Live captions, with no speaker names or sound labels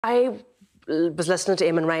I was listening to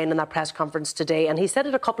Eamon Ryan in that press conference today, and he said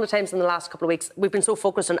it a couple of times in the last couple of weeks. We've been so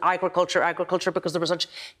focused on agriculture, because there was such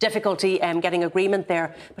difficulty getting agreement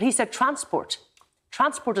there. But he said transport.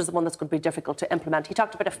 Transport is the one that's going to be difficult to implement. He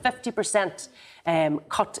talked about a 50%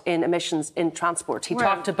 cut in emissions in transport. He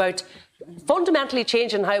talked about fundamentally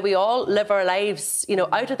changing how we all live our lives, you know,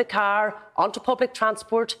 out of the car, onto public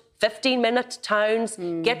transport, 15-minute towns,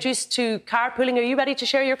 get used to carpooling. Are you ready to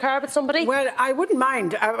share your car with somebody? Well, I wouldn't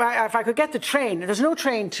mind if I could get the train. There's no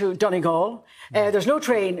train to Donegal, there's no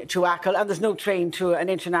train to Achill, and there's no train to an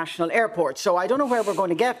international airport. So I don't know where we're going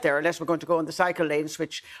to get there unless we're going to go on the cycle lanes,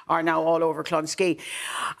 which are now all over Clonskee.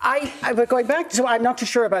 But going back, so I'm not too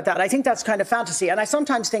sure about that. I think that's kind of fantasy. And I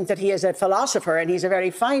sometimes think that he is a philosopher, and he's a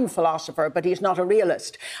very fine philosopher, but he's not a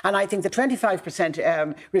realist. And I think the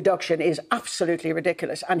 25% reduction is absolutely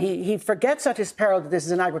ridiculous. And he forgets at his peril that this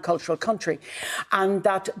is an agricultural country and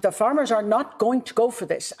that the farmers are not going to go for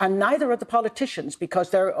this, and neither are the politicians,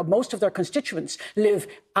 because most of their constituents live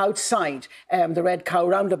outside the Red Cow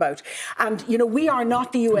roundabout. And, you know, we are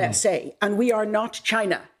not the USA and we are not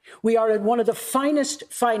China. We are one of the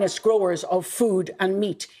finest growers of food and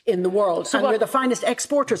meat in the world, and we're the finest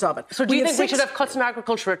exporters of it. So do you think we should have cuts in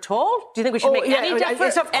agriculture at all? Do you think we should make any effort?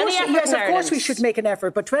 Yes, of course we should make an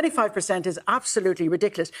effort, but 25% is absolutely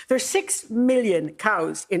ridiculous. There's 6 million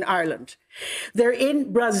cows in Ireland. They're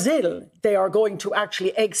in Brazil. They are going to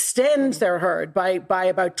actually extend their herd by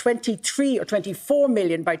about 23 or 24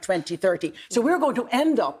 million by 2030. So we're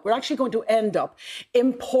actually going to end up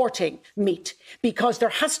importing meat, because there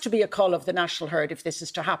has to be a cull of the national herd if this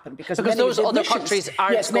is to happen. Because those other countries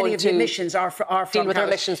aren't going to emissions are from deal with their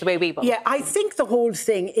emissions the way we will. Yeah, I think the whole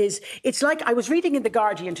thing is, it's like, I was reading in The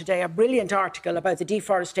Guardian today a brilliant article about the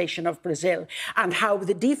deforestation of Brazil and how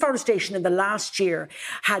the deforestation in the last year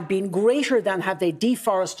had been greater than have they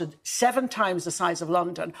deforested 7 times the size of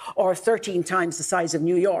London or 13 times the size of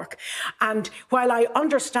New York. And while I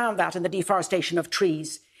understand that in the deforestation of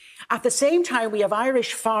trees, at the same time we have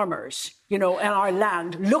Irish farmers, you know, in our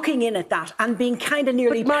land, looking in at that and being kind of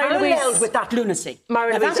nearly paralleled with that lunacy.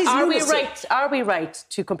 Are we right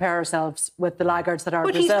to compare ourselves with the laggards that are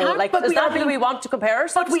Brazil? Is that who we want to compare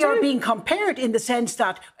ourselves to? But we are being compared in the sense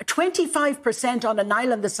that 25% on an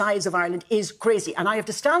island the size of Ireland is crazy. And I have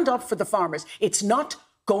to stand up for the farmers. It's not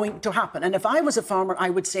going to happen. And if I was a farmer,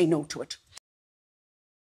 I would say no to it.